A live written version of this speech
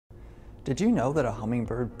Did you know that a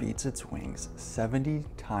hummingbird beats its wings 70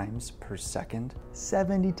 times per second?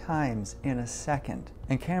 70 times in a second.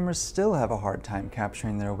 And cameras still have a hard time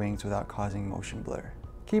capturing their wings without causing motion blur.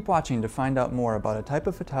 Keep watching to find out more about a type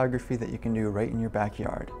of photography that you can do right in your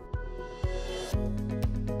backyard.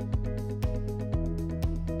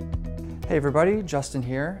 Hey everybody, Justin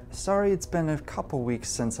here. Sorry it's been a couple weeks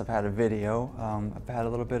since I've had a video. I've had a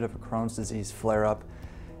little bit of a Crohn's disease flare-up.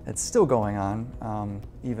 It's still going on,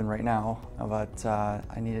 even right now, but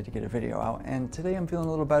I needed to get a video out. And today I'm feeling a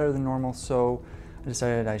little better than normal, so I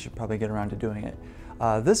decided I should probably get around to doing it.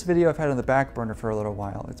 This video I've had on the back burner for a little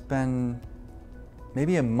while. It's been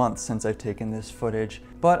maybe a month since I've taken this footage,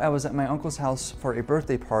 but I was at my uncle's house for a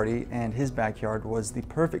birthday party, and his backyard was the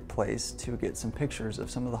perfect place to get some pictures of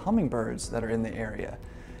some of the hummingbirds that are in the area.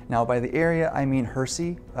 Now, by the area, I mean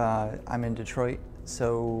Hersey. I'm in Detroit,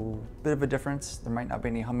 so a bit of a difference. There might not be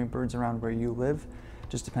any hummingbirds around where you live.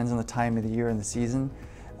 Just depends on the time of the year and the season.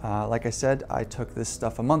 Like I said, I took this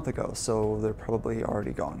stuff a month ago, so they're probably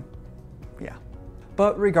already gone. Yeah.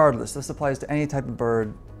 But regardless, this applies to any type of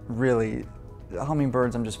bird, really. The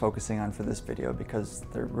hummingbirds I'm just focusing on for this video because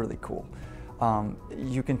they're really cool.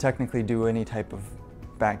 You can technically do any type of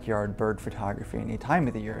backyard bird photography any time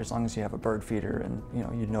of the year as long as you have a bird feeder and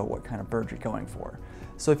you know what kind of bird you're going for.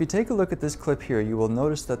 So if you take a look at this clip here, you will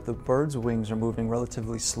notice that the bird's wings are moving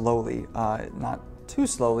relatively slowly. Not too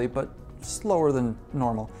slowly, but slower than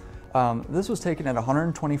normal. This was taken at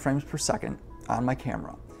 120 frames per second on my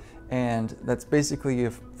camera. And that's basically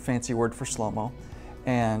a fancy word for slow-mo.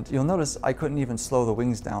 And you'll notice I couldn't even slow the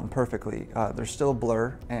wings down perfectly. They're still a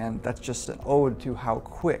blur, and that's just an ode to how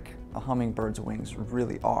quick a hummingbird's wings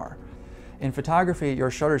really are. In photography, your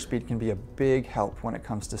shutter speed can be a big help when it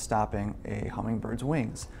comes to stopping a hummingbird's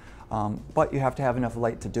wings, but you have to have enough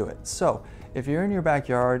light to do it. So if you're in your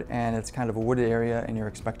backyard and it's kind of a wooded area and you're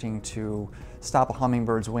expecting to stop a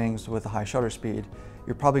hummingbird's wings with a high shutter speed,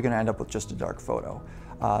 you're probably going to end up with just a dark photo.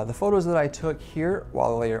 The photos that I took here,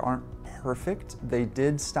 while they aren't perfect, they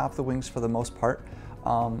did stop the wings for the most part.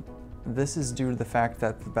 This is due to the fact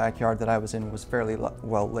that the backyard that I was in was fairly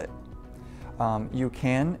well lit. You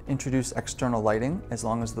can introduce external lighting as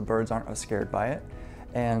long as the birds aren't scared by it.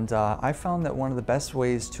 And I found that one of the best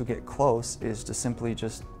ways to get close is to simply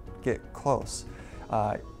just get close.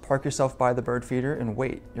 Park yourself by the bird feeder and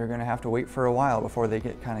wait. You're going to have to wait for a while before they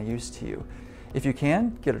get kind of used to you. If you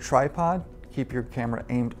can, get a tripod. Keep your camera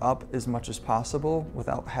aimed up as much as possible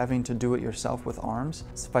without having to do it yourself with arms.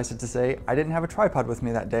 Suffice it to say, I didn't have a tripod with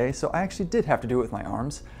me that day, so I actually did have to do it with my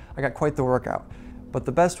arms. I got quite the workout. But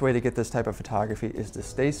the best way to get this type of photography is to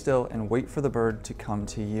stay still and wait for the bird to come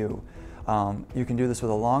to you. You can do this with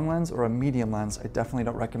a long lens or a medium lens. I definitely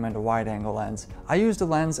don't recommend a wide angle lens. I used a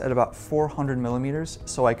lens at about 400 millimeters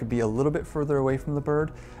so I could be a little bit further away from the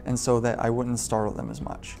bird and so that I wouldn't startle them as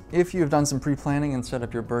much. If you've done some pre-planning and set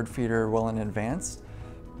up your bird feeder well in advance,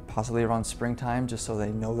 possibly around springtime just so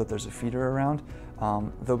they know that there's a feeder around,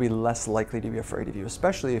 they'll be less likely to be afraid of you,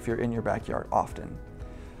 especially if you're in your backyard often.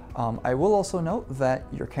 I will also note that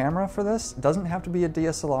your camera for this doesn't have to be a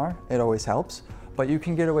DSLR, it always helps. But you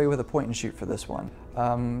can get away with a point and shoot for this one.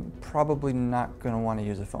 Probably not going to want to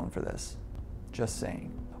use a phone for this. Just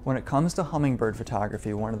saying. When it comes to hummingbird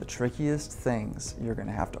photography, one of the trickiest things you're going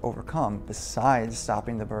to have to overcome, besides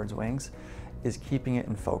stopping the bird's wings, is keeping it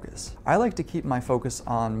in focus. I like to keep my focus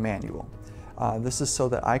on manual. This is so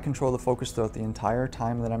that I control the focus throughout the entire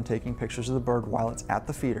time that I'm taking pictures of the bird while it's at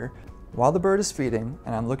the feeder. While the bird is feeding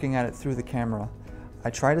and I'm looking at it through the camera, I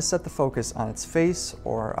try to set the focus on its face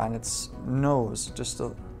or on its nose, nose.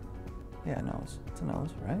 It's a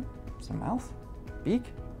nose, right? It's a mouth? Beak?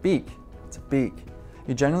 Beak. It's a beak.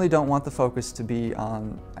 You generally don't want the focus to be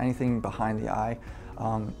on anything behind the eye.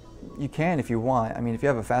 You can if you want. I mean, if you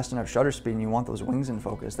have a fast enough shutter speed and you want those wings in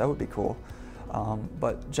focus, that would be cool.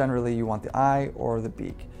 But generally you want the eye or the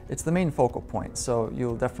beak. It's the main focal point, so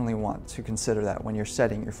you'll definitely want to consider that when you're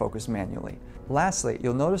setting your focus manually. Lastly,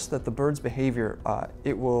 you'll notice that the bird's behavior,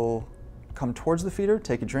 it will come towards the feeder,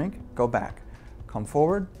 take a drink, go back. Come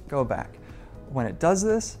forward, go back. When it does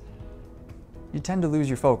this, you tend to lose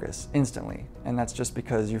your focus instantly, and that's just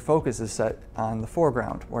because your focus is set on the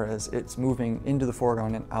foreground, whereas it's moving into the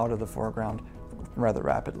foreground and out of the foreground rather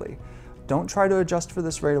rapidly. Don't try to adjust for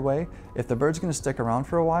this right away. If the bird's going to stick around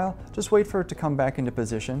for a while, just wait for it to come back into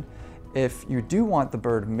position. If you do want the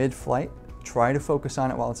bird mid-flight, try to focus on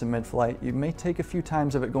it while it's in mid-flight. You may take a few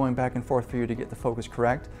times of it going back and forth for you to get the focus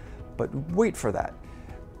correct, but wait for that.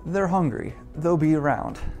 They're hungry. They'll be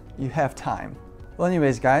around. You have time. Well,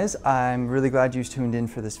 anyways, guys, I'm really glad you tuned in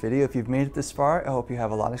for this video. If you've made it this far, I hope you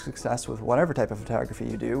have a lot of success with whatever type of photography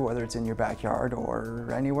you do, whether it's in your backyard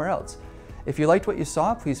or anywhere else. If you liked what you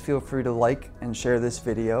saw, please feel free to like and share this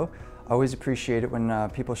video. I always appreciate it when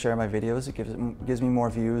people share my videos. It gives me more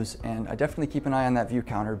views, and I definitely keep an eye on that view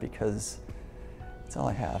counter because it's all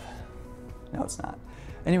I have. No, it's not.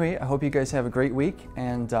 Anyway, I hope you guys have a great week,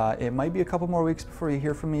 and it might be a couple more weeks before you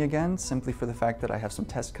hear from me again, simply for the fact that I have some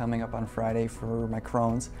tests coming up on Friday for my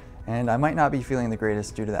Crohn's, and I might not be feeling the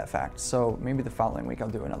greatest due to that fact. So maybe the following week I'll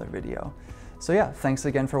do another video. So yeah, thanks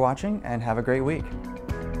again for watching, and have a great week.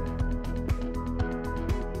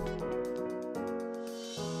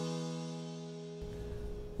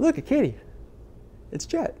 Look, a kitty. It's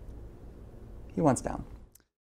Jet. He wants down.